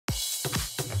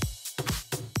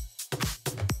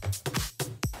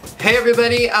Hey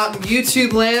everybody out in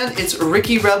YouTube land, it's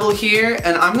Ricky Rebel here,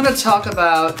 and I'm gonna talk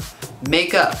about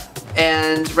makeup.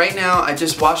 And right now I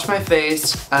just washed my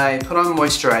face, I put on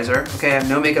moisturizer, okay, I have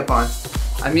no makeup on.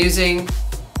 I'm using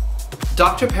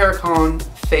Dr.Perricone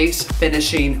Face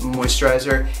Finishing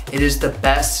Moisturizer. It is the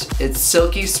best, it's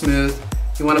silky smooth.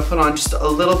 You wanna put on just a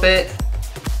little bit.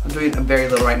 I'm doing a very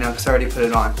little right now because I already put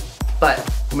it on. But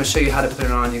I'm gonna show you how to put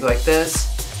it on. You go like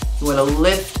this, you wanna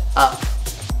lift up.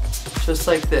 Just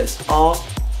like this, all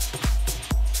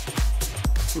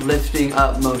lifting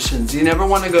up motions. You never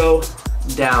want to go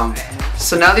down.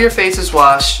 So now that your face is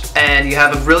washed and you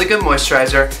have a really good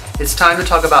moisturizer, it's time to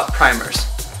talk about primers.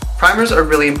 Primers are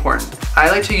really important.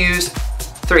 I like to use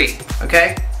 3,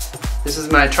 okay? This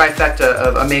is my trifecta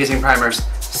of amazing primers.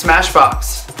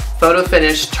 Smashbox, Photo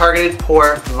Finish Targeted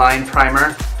Pore Line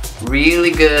Primer.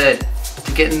 Really good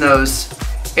to get in those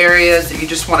areas that you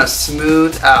just want to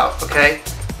smooth out, okay?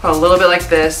 Put a little bit like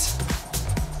this,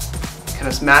 kind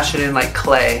of smash it in like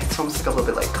clay. It's almost like a little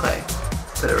bit like clay.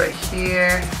 Put it right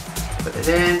here, put it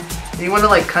in. And you want to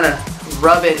like kind of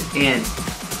rub it in,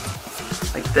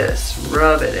 like this,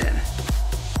 rub it in.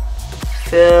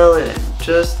 Fill it in,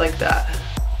 just like that.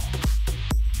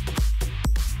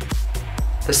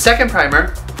 The second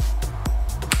primer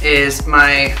is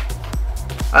my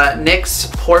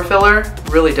NYX Pore Filler,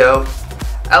 really dope.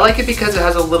 I like it because it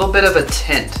has a little bit of a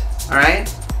tint, all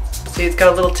right? See, it's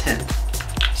got a little tint.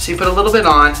 So you put a little bit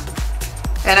on,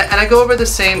 and I go over the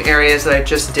same areas that I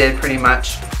just did pretty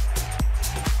much.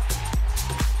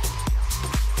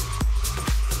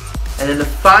 And then the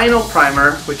final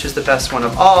primer, which is the best one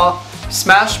of all,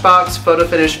 Smashbox Photo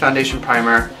Finish Foundation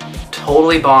Primer.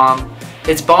 Totally bomb.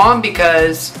 It's bomb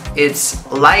because it's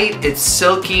light, it's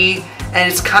silky,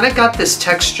 and it's kind of got this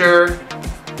texture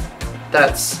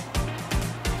that's,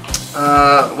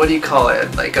 what do you call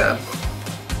it? Like a,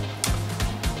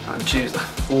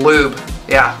 lube,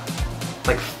 yeah,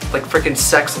 like freaking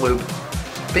sex lube.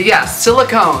 But yeah,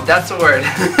 silicone, that's the word.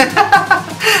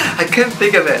 I couldn't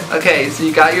think of it. Okay, so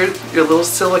you got your little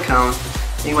silicone,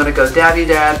 and you want to go dabby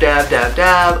dab, dab, dab,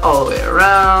 dab, all the way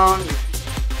around.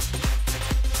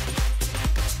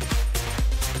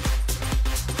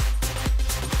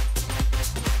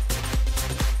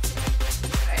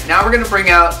 Okay, now we're gonna bring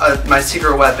out my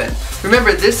secret weapon.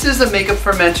 Remember, this is a makeup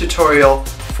for men tutorial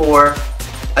for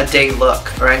a day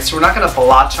look, all right? So we're not gonna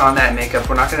blotch on that makeup.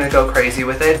 We're not gonna go crazy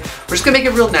with it. We're just gonna make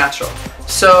it real natural.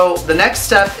 So the next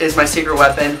step is my secret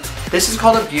weapon. This is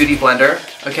called a beauty blender,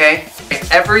 okay?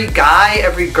 Every guy,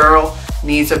 every girl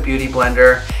needs a beauty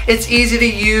blender. It's easy to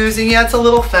use, and yeah, it's a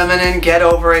little feminine. Get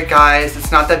over it, guys.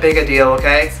 It's not that big a deal,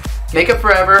 okay? Makeup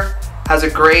Forever has a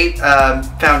great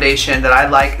foundation that I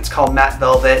like. It's called Matte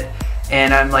Velvet,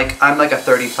 and I'm like a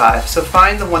 35. So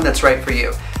find the one that's right for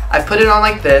you. I put it on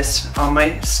like this on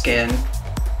my skin,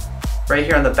 right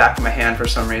here on the back of my hand for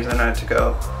some reason. I had to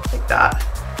go like that,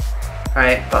 all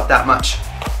right, about that much.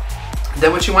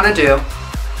 Then what you want to do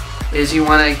is you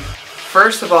want to,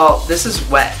 first of all, this is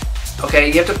wet, okay?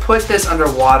 You have to put this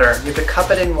under water. You have to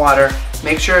cup it in water,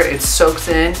 make sure it soaks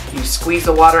in. You squeeze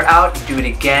the water out, you do it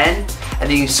again, and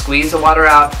then you squeeze the water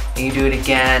out, and you do it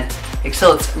again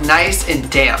until it's nice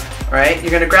and damp, all right?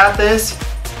 You're gonna grab this,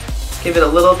 give it a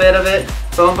little bit of it,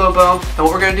 boom, boom, boom. And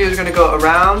what we're gonna do is we're gonna go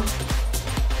around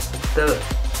the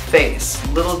face,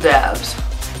 little dabs.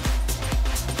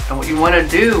 And what you wanna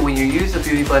do when you use the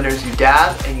beauty blender is you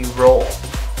dab and you roll.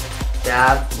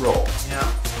 Dab, roll, you know?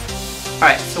 All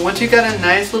right, so once you've got a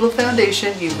nice little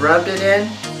foundation, you've rubbed it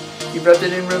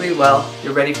in really well,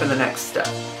 you're ready for the next step.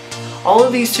 All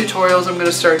of these tutorials I'm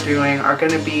gonna start doing are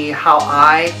gonna be how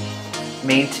I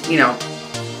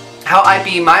how I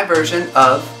be my version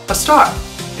of a star.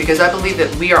 Because I believe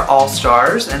that we are all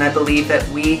stars, and I believe that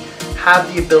we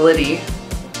have the ability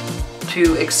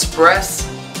to express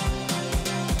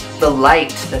the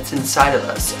light that's inside of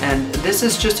us. And this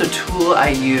is just a tool I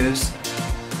use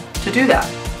to do that.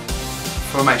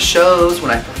 For my shows,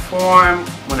 when I perform,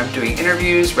 when I'm doing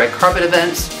interviews, red carpet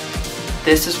events,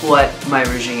 this is what my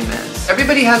regime is.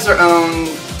 Everybody has their own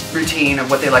routine of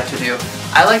what they like to do.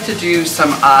 I like to do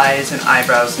some eyes and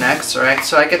eyebrows next, alright?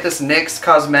 So I get this NYX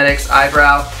Cosmetics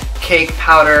Eyebrow Cake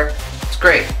Powder. It's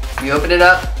great. You open it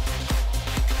up,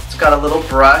 it's got a little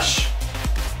brush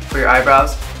for your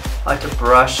eyebrows. I like to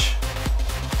brush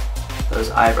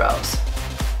those eyebrows.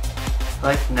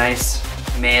 I like nice,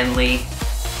 manly,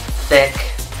 thick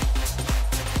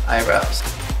eyebrows.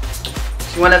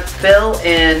 So you want to fill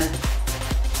in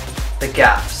the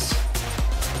gaps,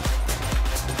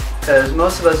 because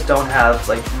most of us don't have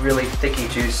like really thicky,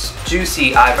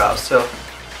 juicy eyebrows. So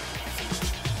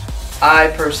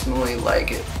I personally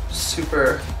like it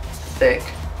super thick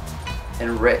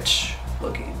and rich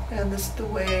looking. And this is the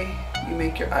way you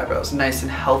make your eyebrows nice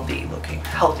and healthy looking.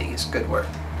 Healthy is a good word.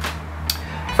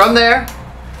 From there,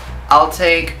 I'll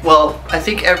take, well, I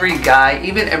think every guy,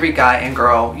 even every guy and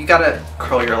girl, you gotta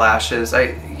curl your lashes.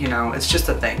 You know, it's just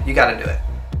a thing. You gotta do it.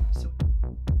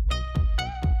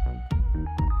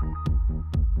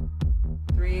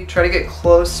 Try to get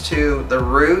close to the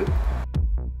root.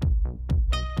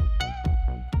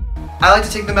 I like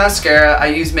to take the mascara. I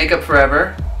use Makeup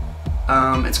Forever.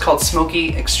 It's called Smoky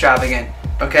Extravagant.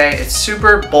 Okay, it's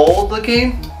super bold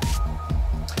looking.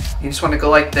 You just want to go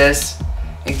like this.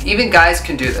 And even guys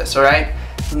can do this, all right?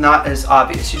 Not as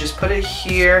obvious. You just put it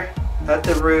here at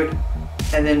the root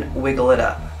and then wiggle it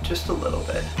up just a little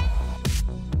bit.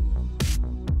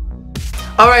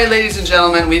 All right, ladies and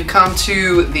gentlemen, we've come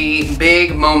to the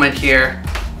big moment here,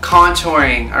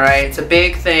 contouring, all right? It's a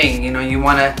big thing. You know, you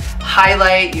want to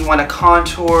highlight, you want to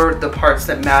contour the parts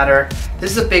that matter.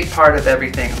 This is a big part of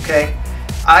everything, okay?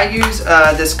 I use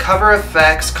this Cover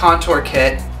FX contour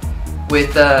kit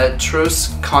with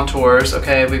Truss contours,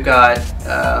 okay? We've got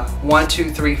 1, 2,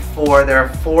 3, 4. There are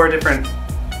 4 different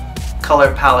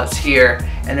color palettes here,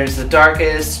 and there's the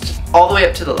darkest all the way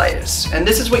up to the lightest. And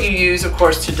this is what you use, of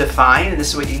course, to define, and this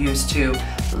is what you use to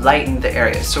lighten the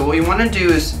areas. So what you want to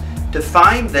do is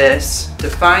define this,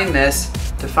 define this,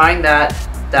 define that,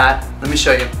 that. Let me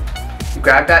show you. You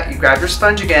grab that, you grab your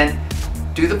sponge again,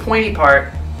 do the pointy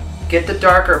part, get the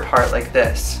darker part like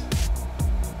this.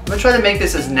 I'm gonna try to make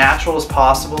this as natural as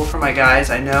possible for my guys.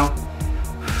 I know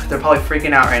they're probably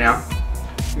freaking out right now.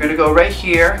 You're gonna go right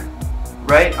here,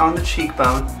 right on the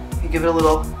cheekbone. You give it a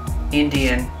little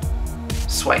Indian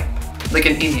swipe, like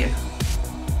an Indian,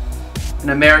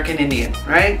 an American Indian,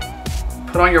 right?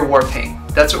 Put on your war paint.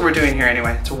 That's what we're doing here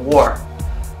anyway. It's a war.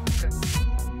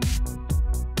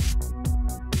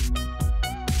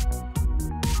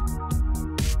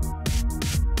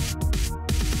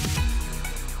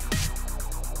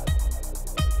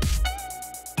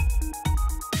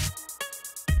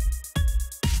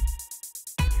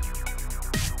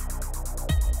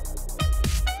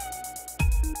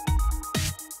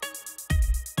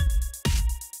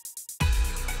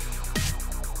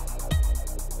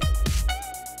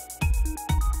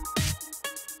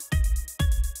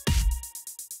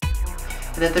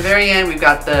 And at the very end, we've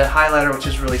got the highlighter, which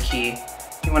is really key.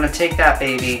 You want to take that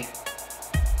baby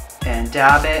and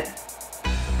dab it.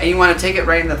 And you want to take it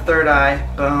right in the third eye.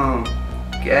 Boom.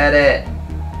 Get it.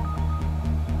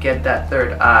 Get that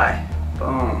third eye.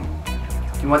 Boom.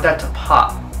 You want that to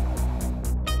pop.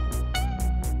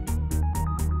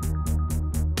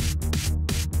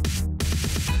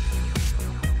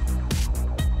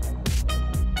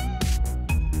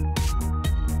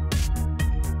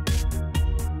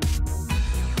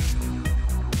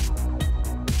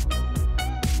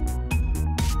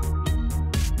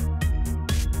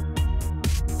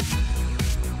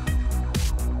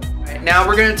 Now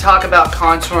we're going to talk about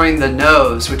contouring the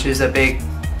nose, which is a big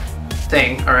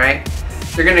thing, all right?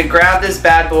 You're going to grab this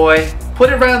bad boy, put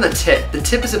it right on the tip. The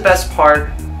tip is the best part.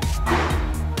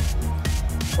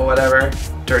 Or whatever,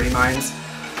 dirty minds.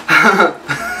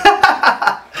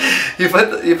 you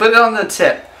put it on the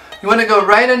tip. You want to go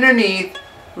right underneath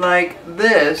like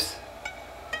this.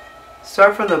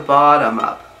 Start from the bottom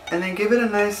up. And then give it a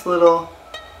nice little,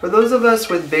 for those of us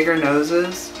with bigger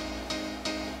noses,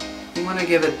 you want to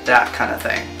give it that kind of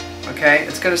thing, okay?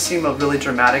 It's going to seem really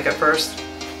dramatic at first,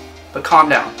 but calm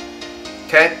down,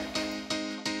 okay?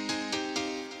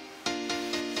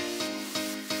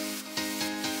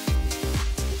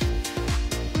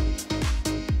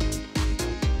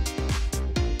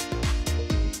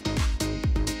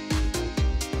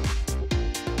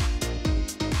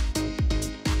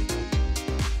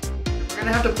 We're going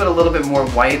to have to put a little bit more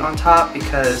white on top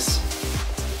because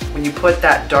when you put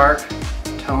that dark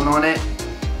tone on it,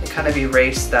 it kind of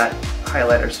erased that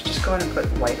highlighter. So just go ahead and put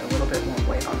white, a little bit more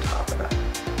white on top of that.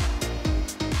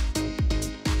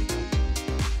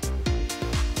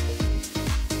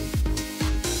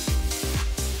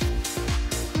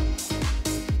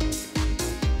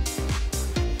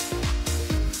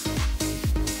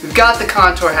 We've got the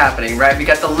contour happening, right? We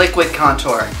got the liquid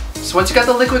contour. So once you got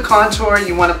the liquid contour,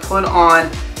 you want to put on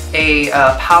a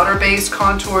powder-based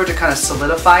contour to kind of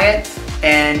solidify it.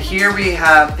 And here we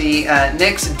have the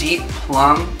NYX Deep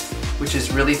Plum, which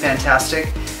is really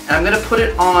fantastic. And I'm going to put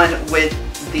it on with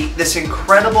this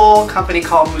incredible company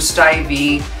called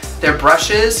MustaeV. Their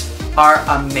brushes are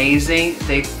amazing.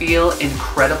 They feel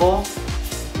incredible.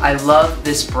 I love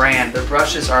this brand. Their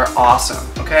brushes are awesome,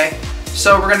 okay?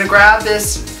 So we're going to grab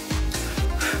this,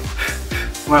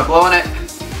 we're going to blow on it,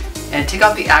 and take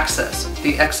out the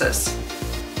excess.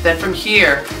 Then from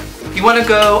here, You want to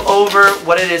go over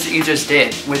what it is that you just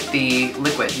did with the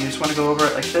liquid. You just want to go over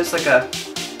it like this, like a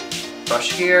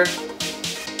brush here.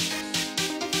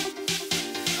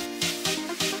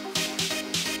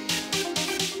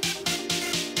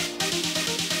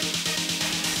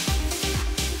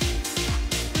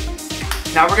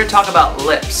 Now we're going to talk about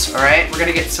lips, alright? We're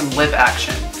going to get some lip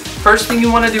action. First thing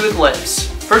you want to do with lips.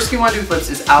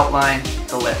 Is outline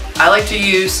the lip. I like to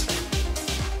use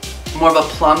more of a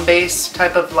plum base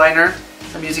type of liner.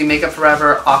 I'm using Makeup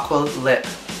Forever Aqua Lip.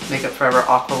 Makeup Forever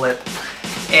Aqua Lip.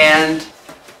 And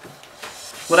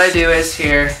what I do is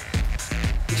here,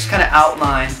 you just kind of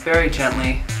outline very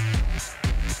gently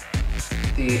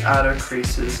the outer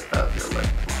creases of your lip.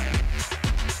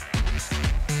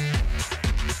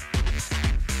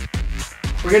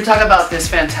 We're going to talk about this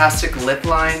fantastic lip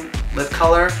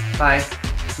color by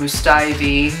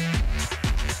MustaeV,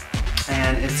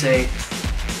 and it's a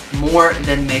More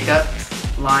Than Makeup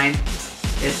line.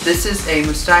 This is a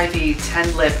MustaeV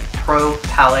 10 Lip Pro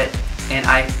palette, and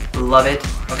I love it,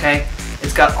 okay?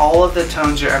 It's got all of the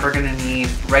tones you're ever going to need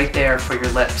right there for your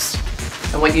lips.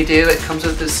 And what you do, it comes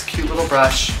with this cute little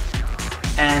brush,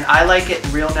 and I like it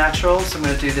real natural, so I'm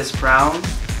going to do this brown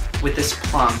with this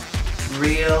plum.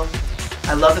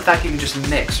 I love the fact you can just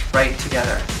mix right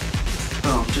together.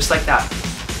 Boom, just like that.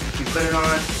 You put it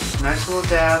on, nice little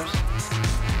dabs,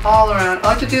 all around. I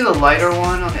like to do the lighter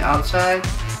one on the outside.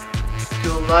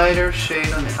 Do a lighter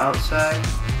shade on the outside,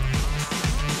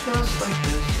 just like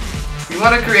this. You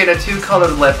want to create a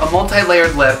two-colored lip, a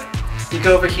multi-layered lip. You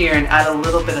go over here and add a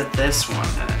little bit of this one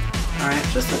in it. Alright,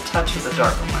 just a touch of the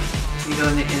darker one. You go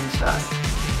on the inside,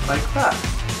 like that.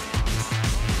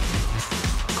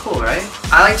 Cool, right?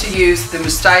 I like to use the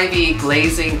MustaeV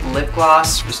Glazing Lip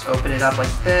Gloss. Just open it up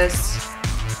like this.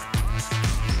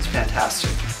 It's fantastic.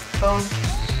 Boom.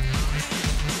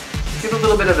 Give a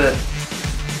little bit of a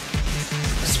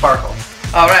sparkle.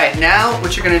 Alright, now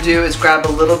what you're going to do is grab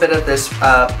a little bit of this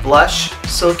blush,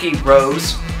 Silky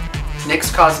Rose,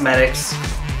 NYX Cosmetics.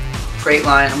 Great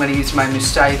line. I'm going to use my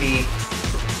MustaeV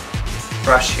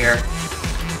brush here.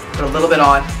 Put a little bit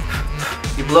on.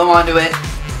 You blow onto it.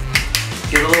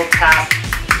 Give it a little tap,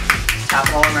 tap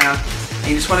it all around, and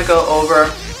you just want to go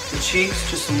over the cheeks,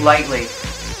 just lightly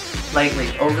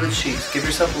over the cheeks. Give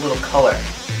yourself a little color.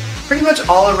 Pretty much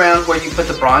all around where you put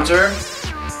the bronzer.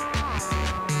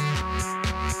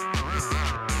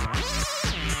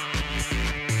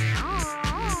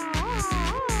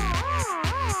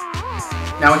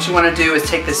 Now what you want to do is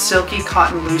take the Silky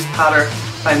Cotton Loose Powder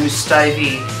by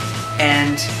MustaeV,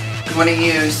 and you want to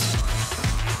use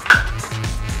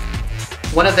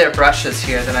one of their brushes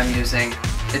here that I'm using.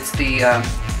 It's the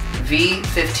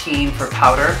V15 for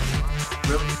powder.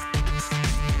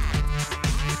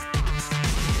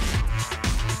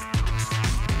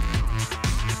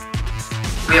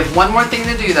 We have one more thing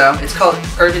to do though. It's called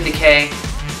Urban Decay,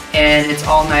 and it's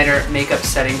all-nighter makeup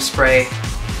setting spray.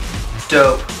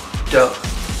 Dope, dope.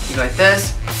 You go like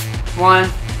this. 1,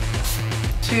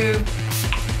 2,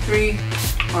 3,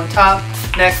 on top,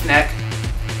 neck.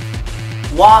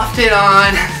 Waft it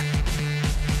on.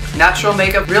 Natural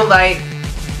makeup, real light,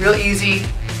 real easy,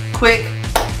 quick.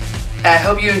 I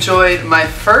hope you enjoyed my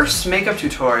first makeup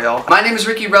tutorial. My name is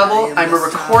Ricky Rebel. I'm a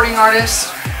recording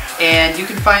artist, and you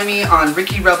can find me on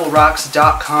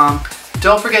rickyrebelrocks.com.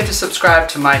 Don't forget to subscribe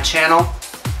to my channel.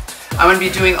 I'm going to be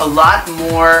doing a lot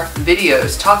more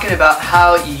videos talking about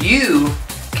how you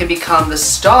can become the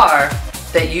star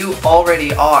that you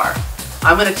already are.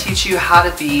 I'm going to teach you how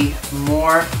to be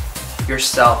more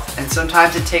yourself, and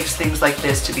sometimes it takes things like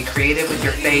this to be creative with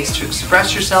your face, to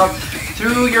express yourself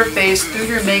through your face, through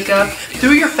your makeup,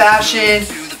 through your fashion,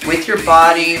 with your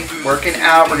body, working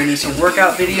out. We're going to do some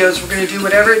workout videos. We're going to do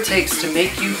whatever it takes to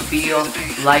make you feel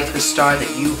like the star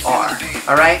that you are.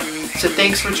 Alright? So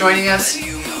thanks for joining us,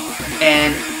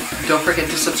 and don't forget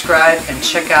to subscribe and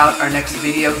check out our next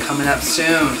video coming up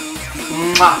soon.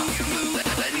 Mwah.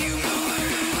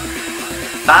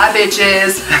 Bye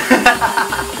bitches!